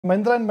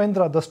Mahindra and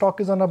Mahindra, the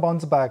stock is on a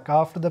bounce back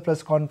after the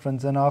press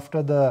conference and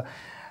after the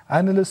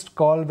analyst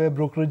call where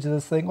brokerage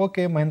is saying,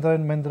 okay, Mahindra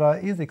and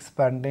Mahindra is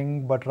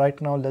expanding, but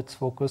right now let's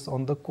focus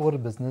on the core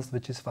business,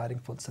 which is firing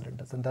full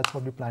cylinders. And that's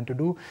what we plan to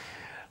do.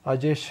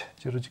 Rajesh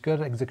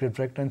Jejurikar, Executive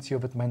Director and CEO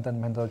with Mahindra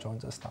and Mahindra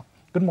joins us now.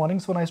 Good morning.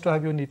 So nice to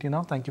have you in ET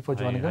now. Thank you for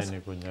joining us.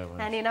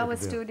 And in our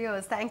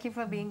studios. Thank you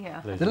for being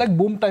here. They're like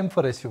boom time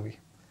for SUV.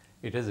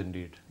 It is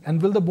indeed. And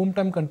will the boom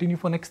time continue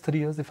for next 3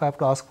 years if I have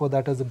to ask for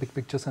that as a big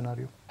picture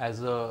scenario? I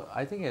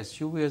think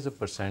SUV as a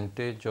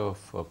percentage of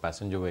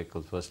passenger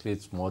vehicles, firstly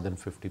it's more than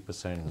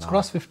 50%. It's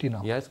crossed 50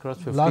 now. Yeah, it's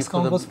crossed 50. Last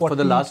count was 40. For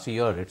the last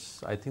year,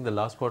 I think the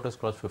last quarter has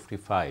crossed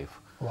 55.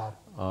 Wow.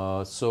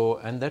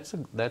 And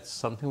that's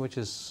something which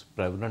is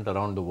prevalent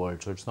around the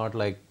world. So it's not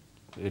like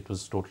it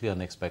was totally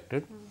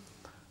unexpected.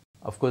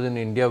 Of course, in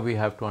India, we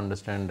have to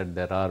understand that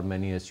there are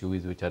many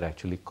SUVs which are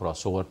actually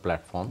crossover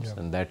platforms,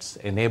 and that's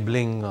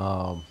enabling,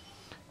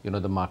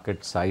 the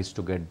market size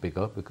to get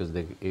bigger because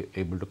they're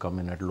able to come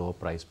in at lower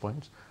price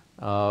points.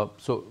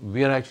 So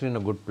we are actually in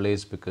a good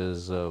place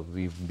because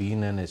we've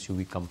been an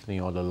SUV company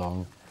all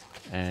along,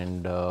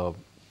 and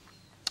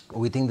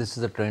we think this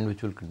is a trend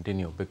which will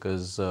continue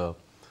because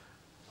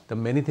the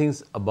many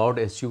things about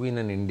SUV in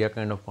an India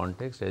kind of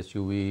context.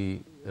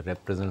 SUV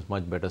represents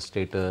much better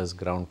status,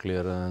 ground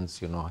clearance,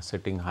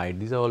 sitting height.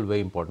 These are all very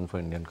important for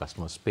Indian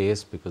customer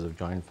space because of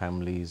joint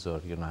families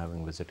or,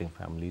 having visiting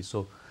families.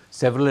 So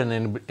several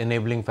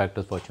enabling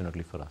factors,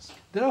 fortunately for us.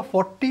 There are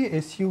 40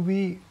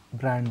 SUV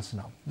brands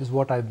now, is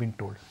what I've been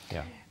told.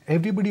 Yeah.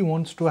 Everybody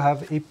wants to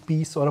have a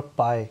piece or a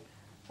pie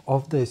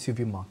of the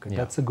SUV market. Yeah.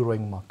 That's a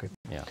growing market.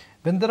 Yeah.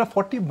 When there are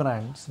 40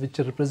 brands which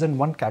represent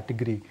one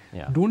category,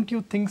 yeah. Don't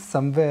you think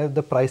somewhere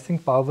the pricing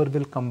power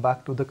will come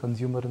back to the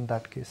consumer in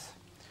that case?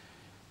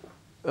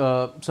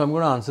 So I'm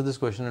going to answer this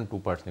question in two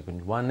parts,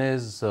 Nikunj. One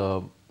is,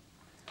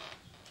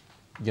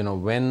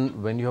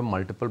 when you have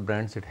multiple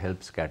brands, it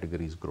helps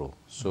categories grow.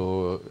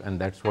 So, and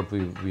that's what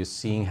we're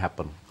seeing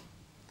happen.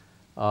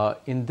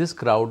 In this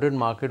crowded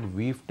market,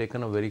 we've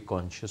taken a very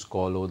conscious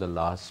call over the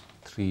last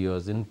 3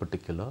 years in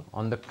particular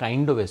on the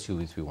kind of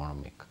SUVs we want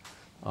to make.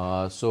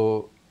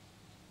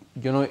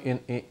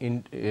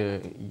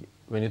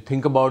 When you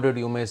think about it,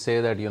 you may say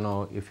that,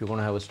 if you're going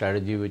to have a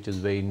strategy which is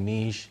very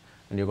niche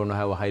and you're going to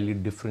have a highly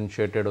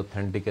differentiated,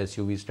 authentic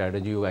SUV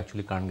strategy, you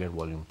actually can't get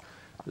volume.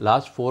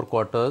 Last 4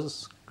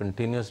 quarters,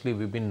 continuously,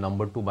 we've been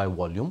number 2 by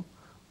volume,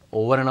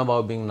 over and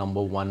above being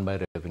number 1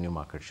 by revenue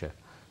market share.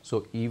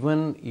 So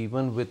even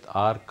with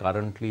our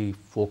currently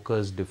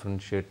focused,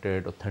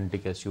 differentiated,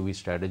 authentic SUV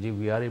strategy,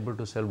 we are able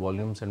to sell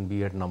volumes and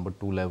be at number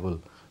 2 level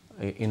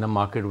in a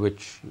market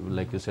which,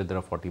 like you said, there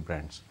are 40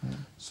 brands.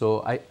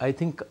 So I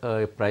think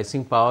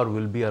pricing power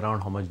will be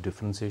around how much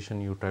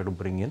differentiation you try to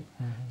bring in.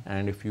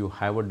 And if you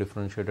have a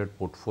differentiated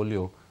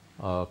portfolio,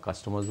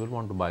 customers will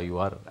want to buy you.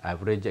 Our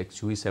average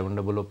XUV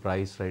 700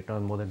 price right now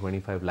is more than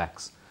 25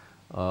 lakhs.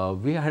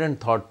 We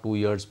hadn't thought 2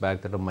 years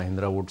back that a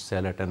Mahindra would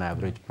sell at an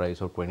average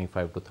price of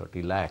 25 to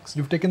 30 lakhs.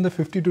 You've taken the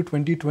 50 to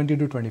 20, 20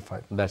 to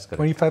 25. That's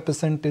correct.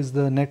 25% is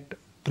the net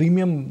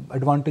premium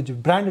advantage,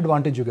 brand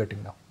advantage you're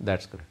getting now.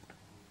 That's correct.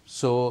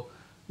 So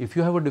if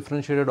you have a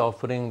differentiated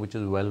offering which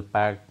is well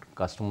packed,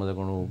 customers are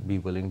going to be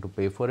willing to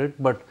pay for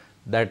it. But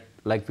that,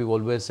 like we've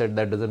always said,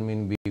 that doesn't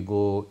mean we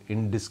go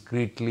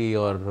indiscreetly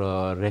or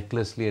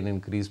recklessly and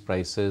increase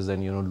prices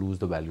and lose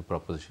the value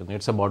proposition.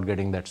 It's about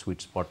getting that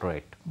sweet spot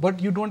right.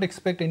 But you don't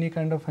expect any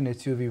kind of an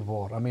SUV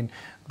war. I mean,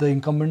 the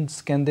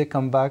incumbents, can they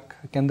come back?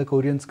 Can the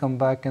Koreans come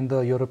back? Can the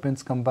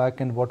Europeans come back?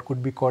 And what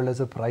could be called as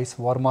a price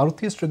war?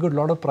 Maruti has triggered a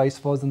lot of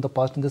price wars in the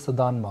past in the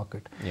sedan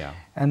market. Yeah.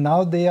 And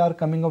now they are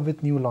coming up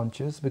with new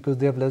launches because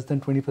they have less than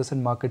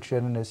 20% market share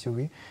in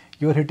SUV.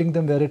 You're hitting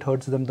them where it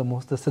hurts them the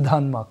most, the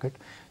sedan market.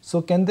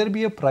 So can there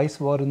be a price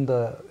war in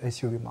the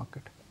SUV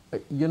market?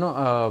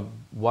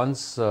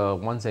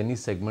 Once any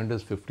segment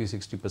is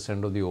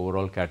 50-60% of the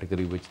overall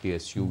category, which the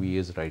SUV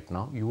is right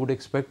now, you would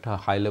expect a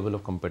high level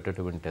of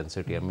competitive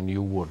intensity. I mean,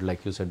 you would,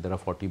 like you said, there are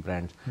 40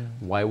 brands.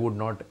 Why would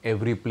not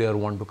every player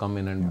want to come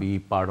in and be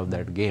part of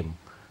that game?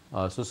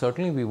 So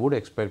certainly we would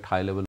expect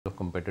high level of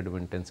competitive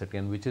intensity,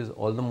 and which is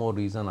all the more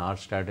reason our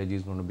strategy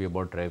is going to be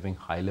about driving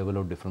high level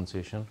of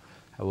differentiation,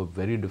 have a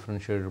very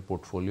differentiated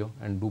portfolio,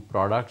 and do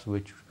products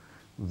which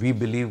we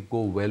believe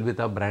go well with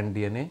our brand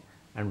DNA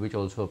and which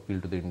also appeal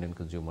to the Indian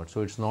consumer.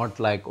 So it's not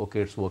like, okay,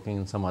 it's working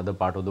in some other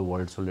part of the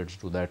world, so let's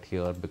do that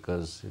here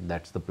because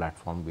that's the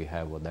platform we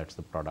have or that's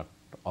the product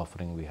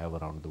offering we have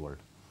around the world.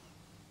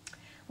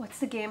 What's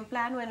the game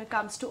plan when it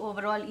comes to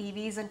overall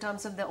EVs in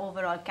terms of the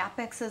overall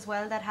capex as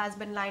well that has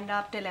been lined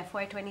up till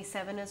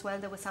FY27 as well?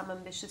 There were some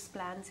ambitious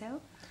plans here.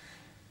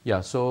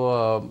 Yeah,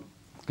 so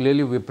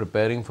clearly we're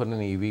preparing for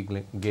an EV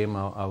game,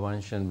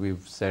 Avansh, and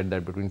we've said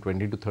that between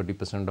 20 to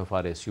 30% of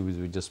our SUVs,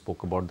 we just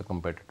spoke about the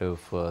competitive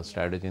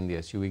strategy in the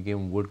SUV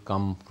game, would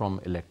come from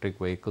electric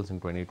vehicles in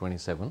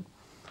 2027.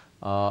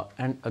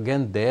 And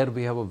again, there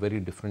we have a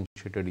very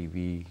differentiated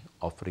EV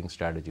offering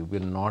strategy. We're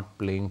not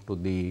playing to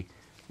the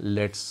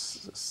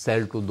let's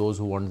sell to those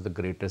who want the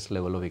greatest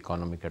level of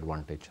economic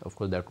advantage. Of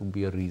course, that would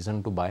be a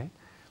reason to buy.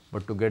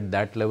 But to get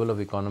that level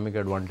of economic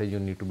advantage, you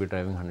need to be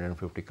driving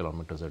 150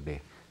 kilometers a day.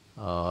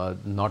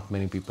 Not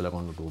many people are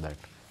going to do that.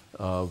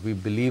 We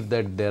believe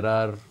that there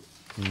are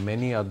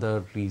many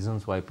other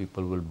reasons why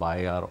people will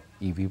buy our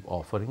EV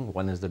offering.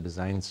 One is the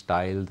design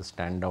style, the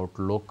standout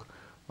look,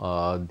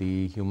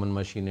 the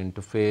human-machine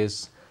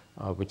interface,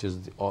 which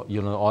is,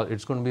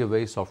 it's going to be a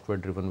very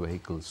software-driven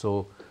vehicle.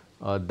 So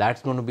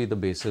that's going to be the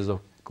basis of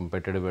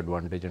competitive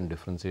advantage and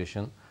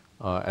differentiation.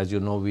 As you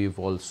know, we've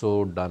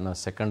also done a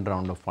second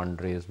round of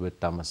fundraise with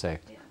Temasek,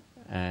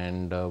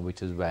 and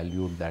which is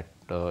valued that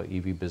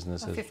EV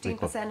business is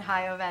 15%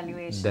 higher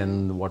valuation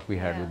than what we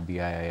had with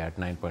BII at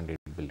 $9.8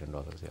 billion.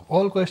 Yeah.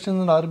 All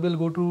questions on RBL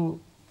go to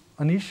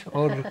Anish,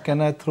 or can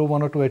I throw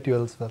one or two at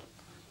you as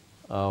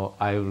well?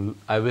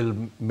 I will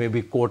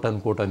maybe quote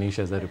unquote Anish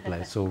as a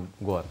reply. So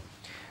go on.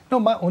 No,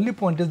 my only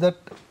point is that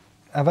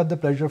I've had the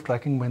pleasure of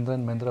tracking Mahindra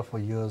and Mahindra for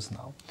years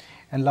now.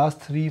 And last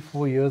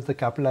 3-4 years, the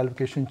capital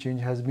allocation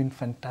change has been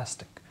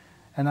fantastic.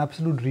 An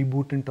absolute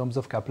reboot in terms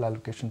of capital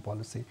allocation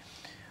policy.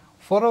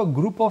 For a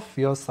group of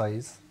your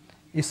size,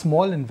 a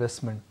small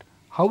investment,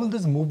 how will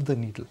this move the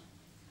needle?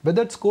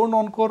 Whether it's core,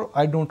 non-core,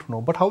 I don't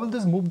know. But how will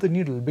this move the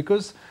needle?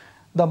 Because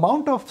the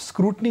amount of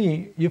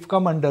scrutiny you've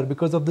come under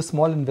because of the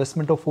small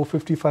investment of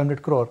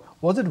 450-500 crore,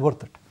 was it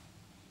worth it?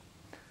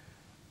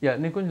 Yeah,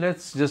 Nikunj,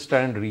 let's just try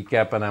and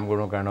recap, and I'm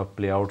going to kind of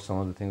play out some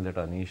of the things that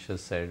Anish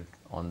has said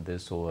on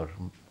this over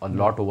a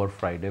lot over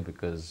Friday,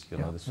 because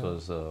this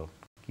was a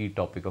key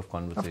topic of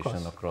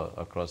conversation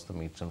across the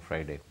meets on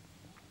Friday.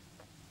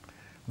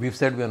 We've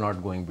said we are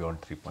not going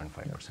beyond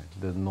 3.5%.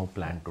 There's no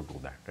plan to do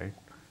that, right?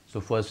 So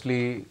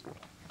firstly,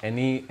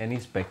 any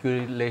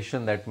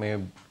speculation that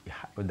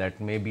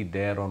may be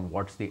there on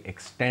what's the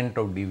extent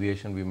of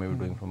deviation we may be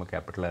doing from a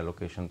capital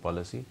allocation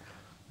policy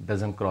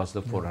doesn't cross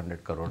the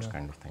 400 crores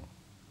kind of thing.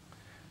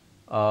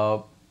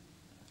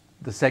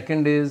 The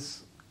second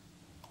is,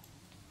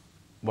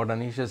 what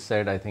Anish has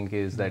said, I think,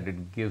 is that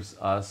it gives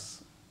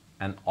us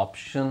an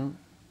option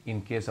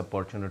in case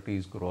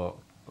opportunities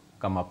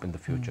come up in the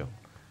future.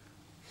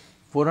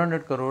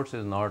 400 crores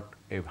is not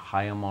a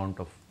high amount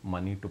of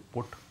money to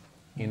put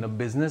in a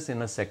business,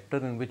 in a sector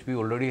in which we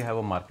already have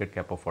a market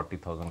cap of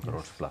 40,000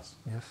 crores plus.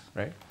 Yes.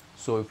 Right?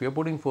 So if you're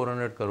putting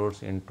 400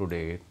 crores in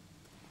today,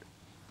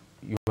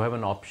 you have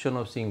an option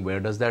of seeing where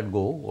does that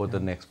go over the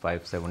next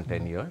 5, 7,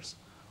 10 years,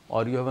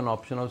 or you have an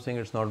option of saying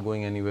it's not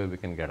going anywhere, we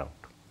can get out.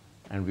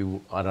 And we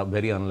are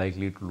very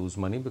unlikely to lose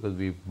money because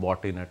we've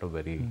bought in at a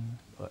very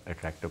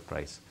attractive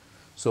price.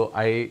 So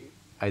I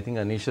think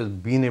Anish has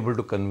been able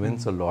to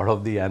convince a lot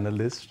of the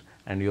analysts,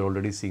 and you're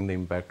already seeing the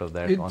impact of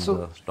that on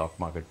the stock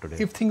market today.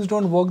 If things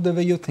don't work the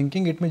way you're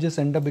thinking, it may just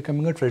end up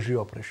becoming a treasury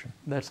operation.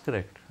 That's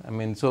correct. I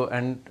mean, so,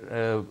 and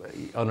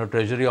on a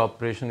treasury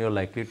operation, you're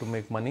likely to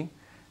make money.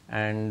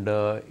 And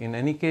in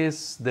any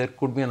case, there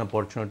could be an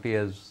opportunity,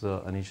 as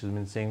Anish has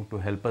been saying, to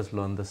help us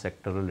learn the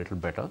sector a little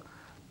better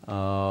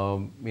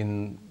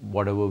in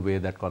whatever way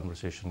that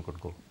conversation could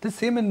go. The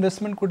same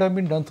investment could have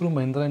been done through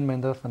Mahindra and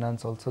Mahindra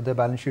Finance also. Their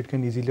balance sheet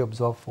can easily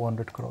absorb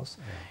 400 crores.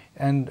 Yeah.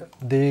 And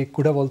they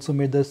could have also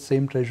made the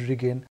same treasury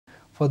gain.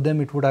 For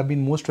them, it would have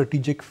been more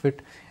strategic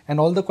fit. And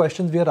all the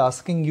questions we are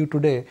asking you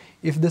today,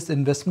 if this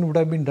investment would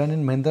have been done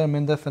in Mahindra and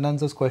Mahindra Finance,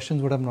 those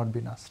questions would have not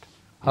been asked.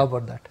 How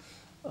about that?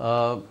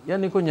 Yeah,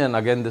 Nikunj, and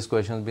again, this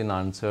question has been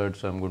answered,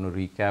 so I'm going to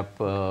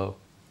recap.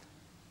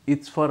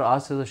 It's for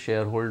us as a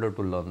shareholder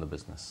to learn the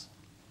business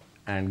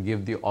and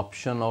give the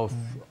option of,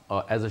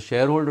 as a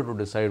shareholder, to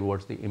decide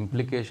what's the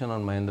implication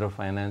on Mahindra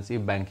Finance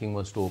if banking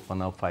was to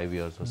open up 5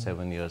 years or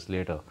 7 years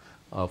later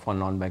for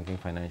non-banking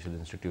financial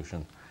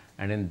institutions.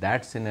 And in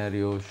that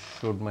scenario,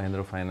 should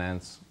Mahindra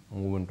Finance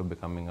move into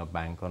becoming a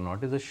bank or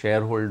not is a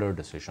shareholder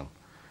decision,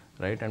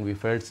 right? And we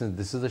felt, since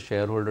this is a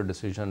shareholder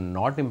decision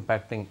not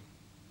impacting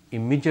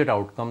immediate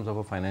outcomes of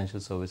a financial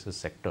services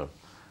sector,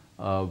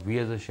 we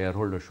as a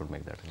shareholder should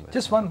make that investment.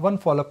 Just one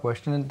follow-up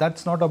question, and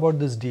that's not about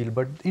this deal,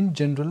 but in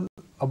general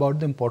about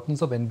the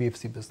importance of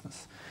NBFC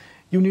business.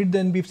 You need the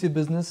NBFC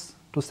business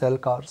to sell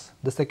cars.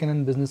 The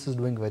second-hand business is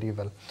doing very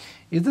well.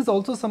 Is this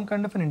also some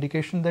kind of an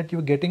indication that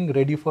you're getting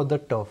ready for the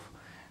turf,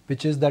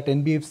 which is that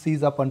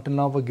NBFCs up until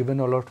now were given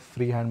a lot of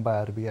free hand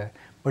by RBI,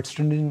 but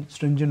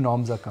stringent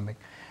norms are coming?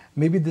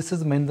 Maybe this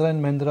is Mahindra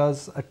and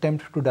Mahindra's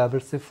attempt to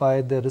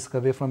diversify the risk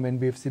away from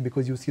NBFC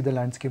because you see the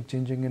landscape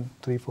changing in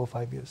 3, 4,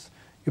 5 years.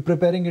 You're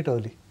preparing it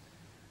early.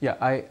 Yeah,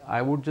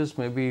 I would just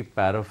maybe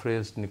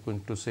paraphrase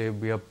Nikunj to say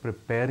we are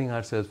preparing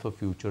ourselves for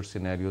future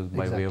scenarios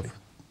by way of...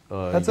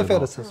 That's a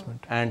fair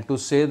assessment. And to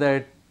say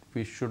that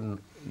we should,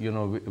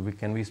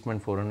 can we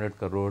spend 400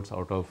 crores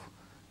out of,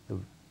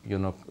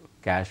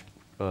 cash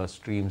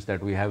streams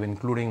that we have,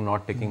 including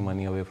not taking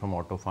money away from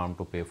Auto Farm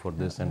to pay for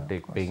this and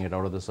paying it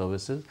out of the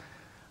services.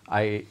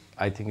 I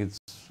think it's,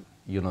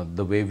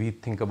 the way we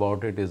think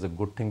about it is a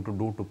good thing to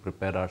do to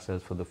prepare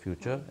ourselves for the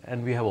future,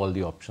 and we have all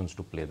the options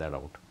to play that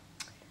out.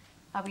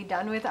 Are we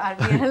done with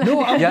RBL?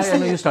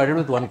 No, you started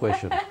with one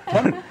question.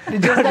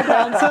 It's just that the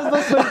answers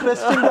were so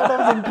interesting that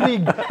I was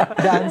intrigued.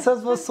 The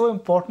answers were so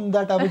important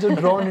that I was just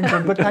drawn into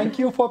it. But thank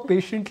you for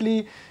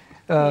patiently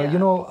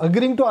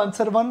agreeing to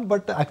answer one,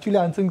 but actually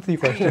answering 3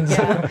 questions.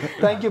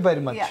 Thank you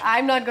very much. Yeah,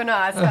 I'm not going to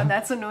ask on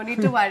that, so no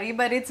need to worry.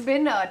 But it's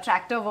been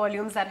tractor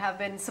volumes that have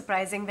been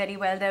surprising very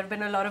well. There have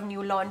been a lot of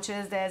new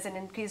launches. There's an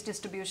increased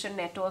distribution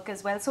network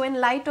as well. So in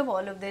light of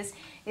all of this,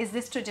 is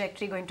this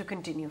trajectory going to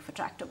continue for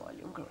tractor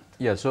volume growth?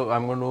 Yeah, so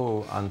I'm going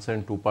to answer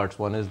in 2 parts.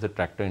 One is the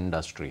tractor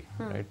industry.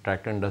 Right?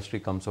 Tractor industry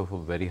comes off a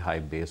very high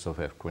base of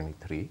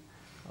F23.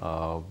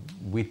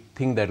 We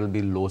think that will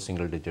be low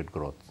single-digit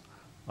growth.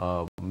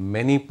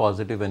 Many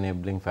positive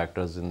enabling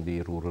factors in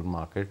the rural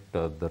market.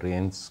 The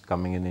rains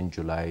coming in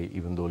July,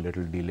 even though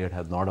little delayed,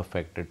 has not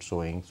affected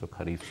sowing. So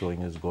Kharif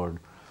sowing is good.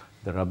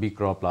 The Rabi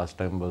crop last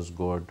time was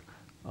good.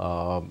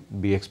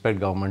 We expect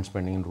government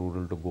spending in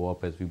rural to go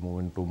up as we move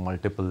into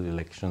multiple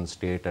elections,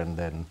 state and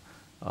then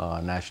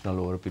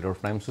national over a period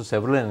of time. So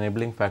several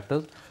enabling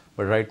factors.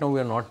 But right now we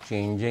are not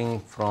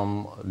changing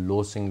from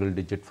low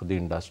single-digit for the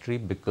industry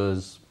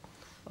because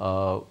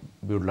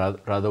we would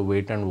rather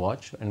wait and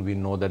watch, and we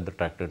know that the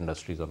tractor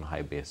industry is on a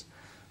high base.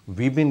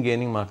 We've been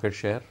gaining market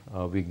share.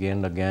 We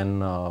gained again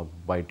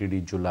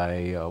YTD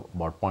July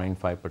about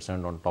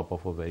 0.5% on top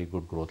of a very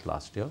good growth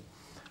last year.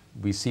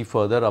 We see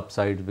further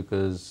upsides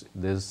because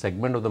there's a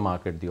segment of the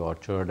market, the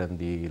orchard and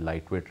the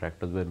lightweight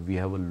tractors, where we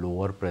have a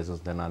lower presence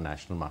than our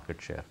national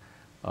market share.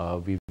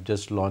 We've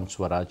just launched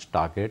Swaraj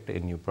Target, a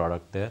new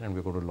product there, and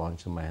we're going to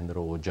launch the Mahindra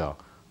Oja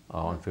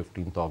on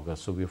 15th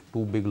August. So we have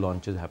 2 big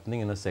launches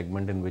happening in a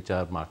segment in which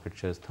our market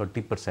share is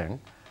 30%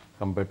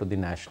 compared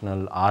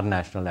to our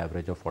national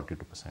average of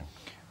 42%.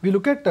 We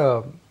look at,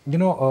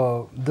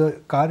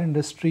 the car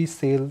industry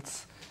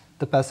sales,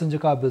 the passenger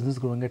car business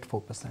growing at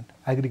 4%,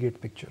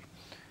 aggregate picture.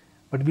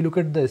 But we look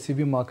at the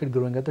SUV market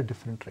growing at a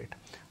different rate.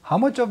 How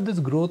much of this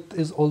growth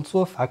is also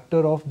a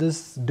factor of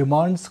this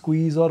demand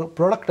squeeze or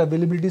product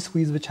availability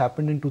squeeze which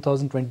happened in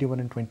 2021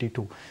 and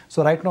 22?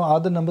 So right now, are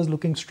the numbers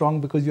looking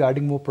strong because you're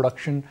adding more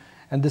production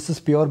and this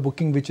is pure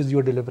booking which is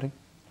you're delivering?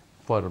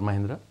 For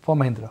Mahindra? For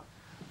Mahindra.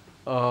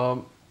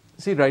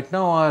 See, right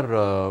now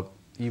our,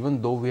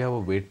 even though we have a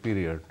wait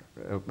period,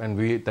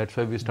 and that's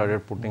why we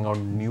started putting out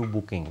new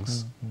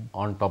bookings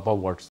on top of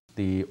what's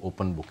the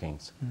open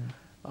bookings.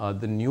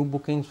 The new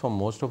bookings for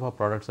most of our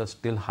products are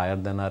still higher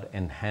than our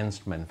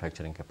enhanced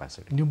manufacturing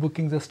capacity. New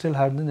bookings are still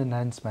higher than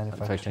enhanced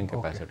manufacturing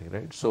capacity,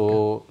 right?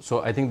 So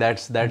I think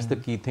that's the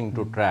key thing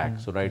to track.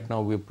 So right now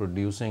we're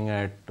producing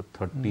at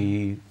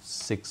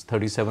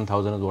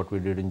 37,000 is what we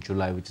did in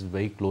July, which is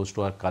very close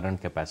to our current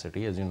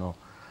capacity. As you know,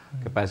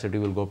 capacity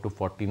will go up to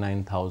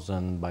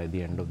 49,000 by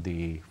the end of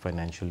the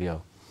financial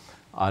year.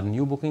 Our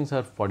new bookings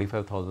are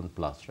 45,000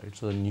 plus, right?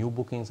 So the new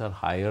bookings are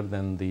higher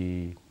than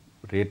the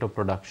rate of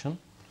production.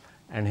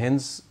 And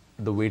hence,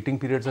 the waiting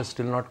periods are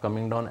still not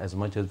coming down as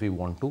much as we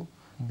want to,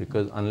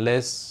 because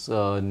unless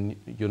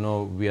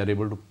we are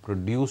able to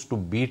produce to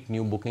beat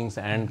new bookings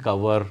and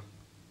cover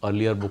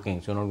earlier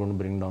bookings, you're not going to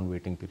bring down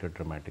waiting period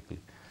dramatically.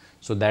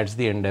 So that's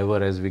the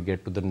endeavor as we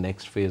get to the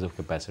next phase of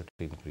capacity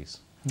increase.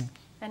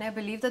 And I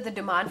believe that the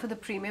demand for the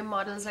premium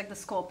models like the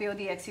Scorpio,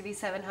 the XUV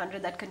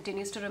 700, that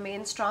continues to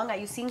remain strong. Are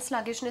you seeing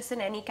sluggishness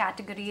in any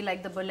category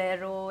like the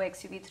Bolero,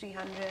 XUV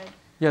 300?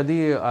 Yeah,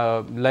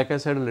 like I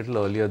said a little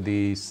earlier,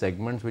 the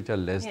segments which are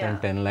less than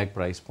 10 lakh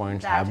price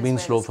points have been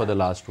slow for the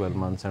last 12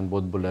 months, and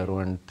both Bolero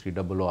and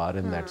 300 are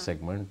in that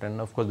segment. And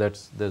of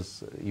course,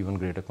 there's even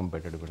greater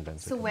competitive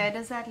intensity. So where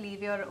does that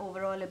leave your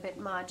overall EBIT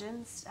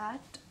margins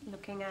at,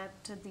 looking at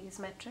these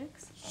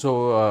metrics?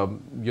 So,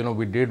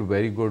 we did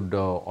very good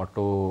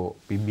auto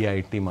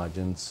PBIT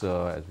margins,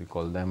 as we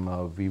call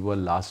them. We were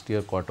last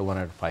year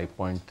Q1 at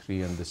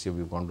 5.3, and this year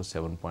we've gone to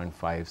 7.5.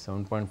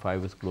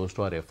 7.5 is close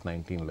to our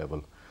F19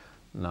 level.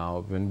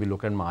 Now, when we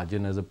look at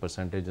margin as a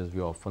percentage, as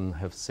we often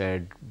have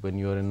said, when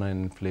you're in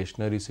an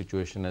inflationary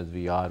situation as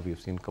we are, we've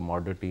seen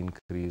commodity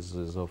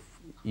increases of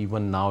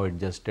even now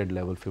adjusted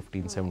level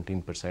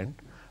 15-17%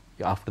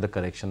 after the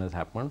correction has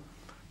happened,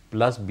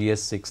 plus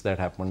BS6 that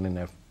happened in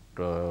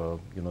the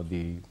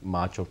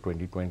March of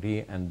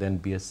 2020, and then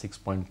BS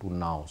 6.2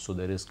 now. So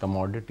there is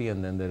commodity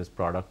and then there is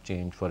product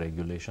change for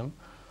regulation.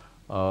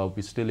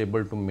 We're still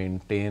able to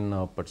maintain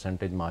a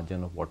percentage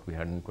margin of what we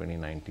had in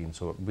 2019.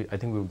 So I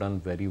think we've done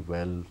very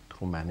well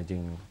through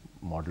managing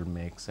model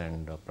mix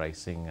and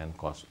pricing and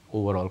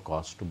overall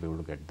cost to be able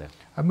to get there.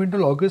 I mean,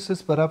 till August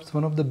is perhaps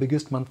one of the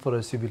biggest months for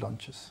SUV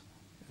launches.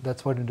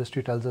 That's what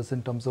industry tells us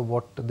in terms of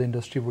what the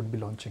industry would be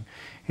launching.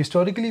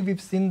 Historically, we've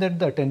seen that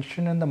the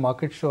attention and the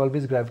market share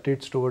always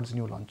gravitates towards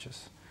new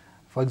launches.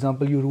 For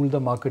example, you ruled the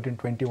market in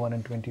 21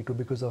 and 22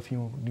 because of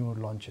new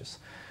launches.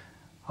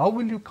 How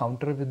will you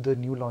counter with the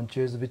new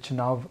launches which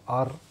now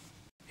are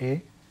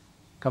A,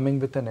 coming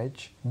with an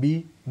edge,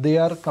 B, they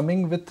are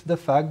coming with the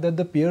fact that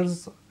the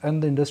peers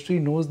and the industry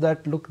knows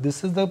that, look,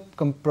 this is the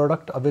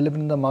product available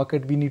in the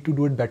market, we need to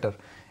do it better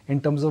in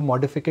terms of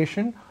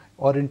modification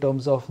or in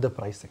terms of the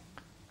pricing?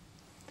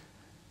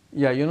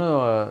 Yeah,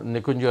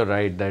 Nikunj, you're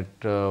right that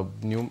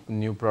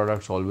new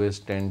products always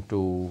tend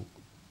to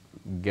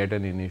get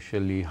an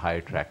initially high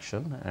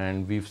traction,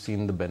 and we've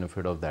seen the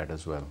benefit of that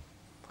as well.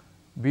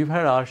 We've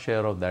had our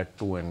share of that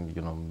too,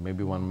 and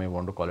maybe one may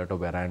want to call it a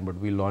variant, but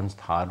we launched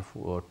Thar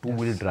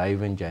two-wheel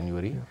drive in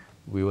January. Yeah.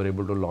 We were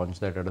able to launch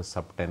that at a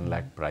sub 10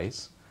 lakh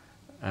price,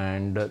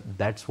 and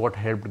that's what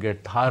helped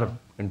get Thar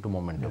into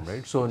momentum,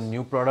 right? So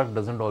new product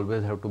doesn't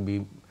always have to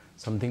be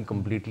something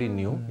completely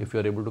new. If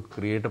you're able to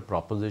create a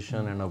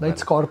proposition and a like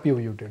Scorpio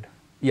you did.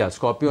 Yeah,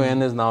 Scorpio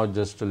N is now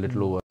just a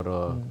little over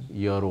a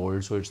year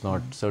old, so it's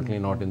not certainly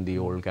not in the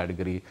old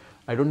category.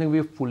 I don't think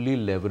we've fully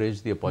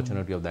leveraged the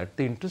opportunity of that.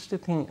 The interesting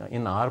thing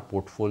in our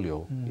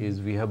portfolio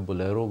is we have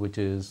Bolero, which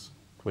is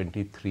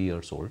 23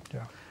 years old,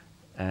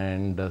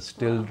 and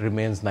still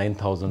remains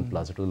 9,000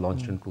 plus. It was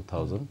launched in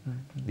 2000.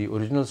 The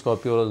original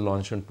Scorpio was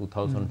launched in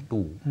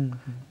 2002,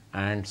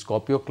 and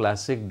Scorpio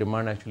Classic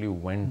demand actually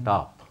went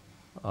up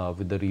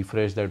with the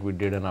refresh that we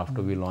did, and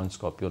after we launched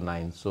Scorpio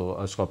 9,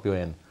 so Scorpio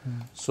N.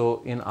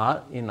 So in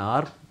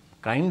our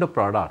kind of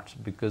products,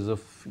 because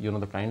of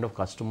the kind of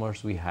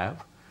customers we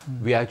have,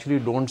 we actually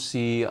don't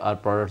see our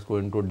products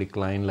going to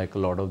decline like a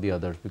lot of the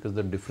others, because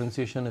the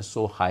differentiation is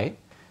so high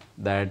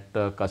that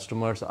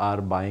customers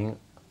are buying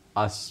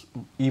us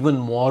even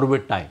more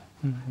with time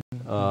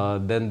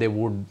than they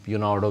would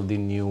out of the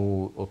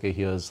new, okay,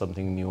 here's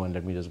something new and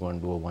let me just go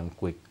and do a one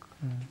quick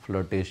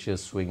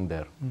flirtatious swing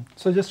there.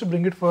 So just to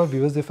bring it for our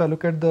viewers, if I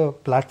look at the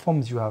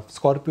platforms you have,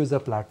 Scorpio is a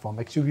platform,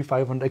 XUV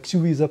 500,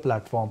 XUV is a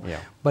platform,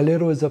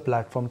 Bolero is a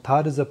platform,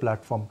 Thar is a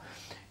platform.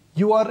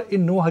 You are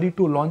in no hurry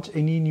to launch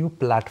any new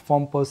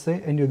platform per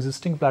se, and your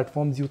existing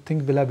platforms you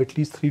think will have at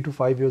least 3 to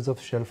 5 years of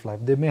shelf life.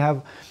 They may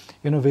have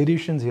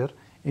variations here,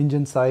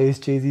 engine size,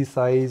 chassis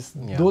size,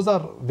 those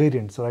are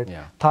variants, right?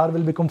 Thar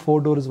will become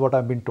 4 doors, what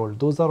I've been told.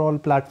 Those are all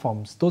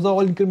platforms. Those are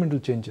all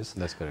incremental changes.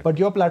 That's correct. But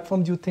your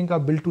platforms you think are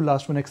built to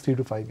last for next 3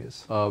 to 5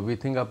 years? We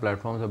think our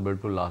platforms are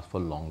built to last for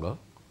longer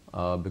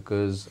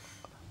because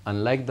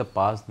unlike the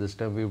past, this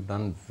time we've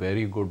done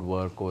very good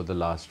work over the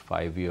last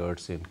 5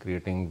 years in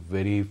creating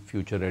very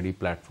future-ready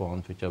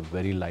platforms which are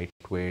very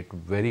lightweight,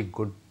 very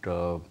good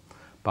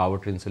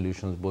powertrain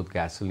solutions, both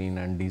gasoline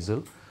and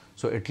diesel.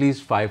 So at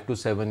least 5 to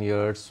 7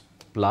 years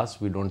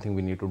plus, we don't think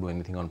we need to do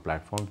anything on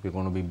platforms. We're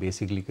going to be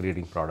basically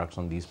creating products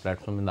on these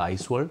platforms. In the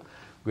ICE world,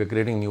 we're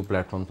creating new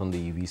platforms on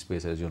the EV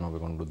space. As you know, we're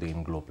going to do the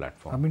InGlow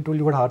platform. I've been told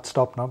you got hard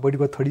stop now, but you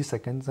got 30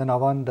 seconds and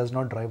Avan does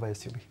not drive a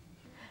SUV.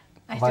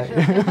 Why?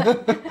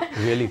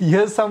 Really?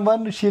 Here's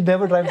someone, she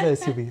never drives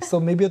a SUV. So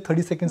maybe a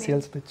 30-second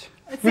sales pitch.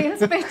 Sales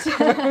pitch.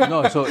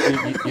 No, so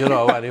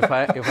if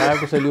I have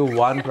to sell you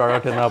one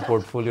product in our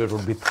portfolio, it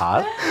would be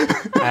Thar.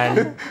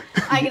 And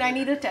I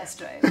need a test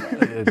drive.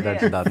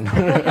 That's done.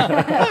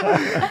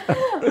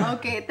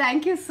 Okay,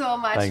 thank you so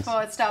much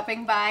for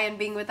stopping by and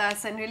being with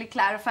us and really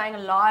clarifying a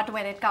lot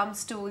when it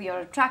comes to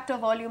your tractor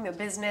volume, your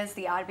business,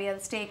 the RBL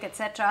stake,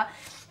 etc.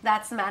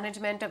 That's the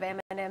management of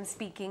M&M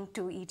speaking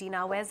to ET.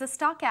 Now, where's the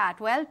stock at?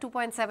 Well,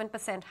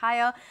 2.7%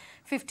 higher.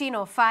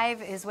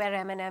 1505 is where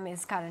M&M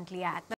is currently at.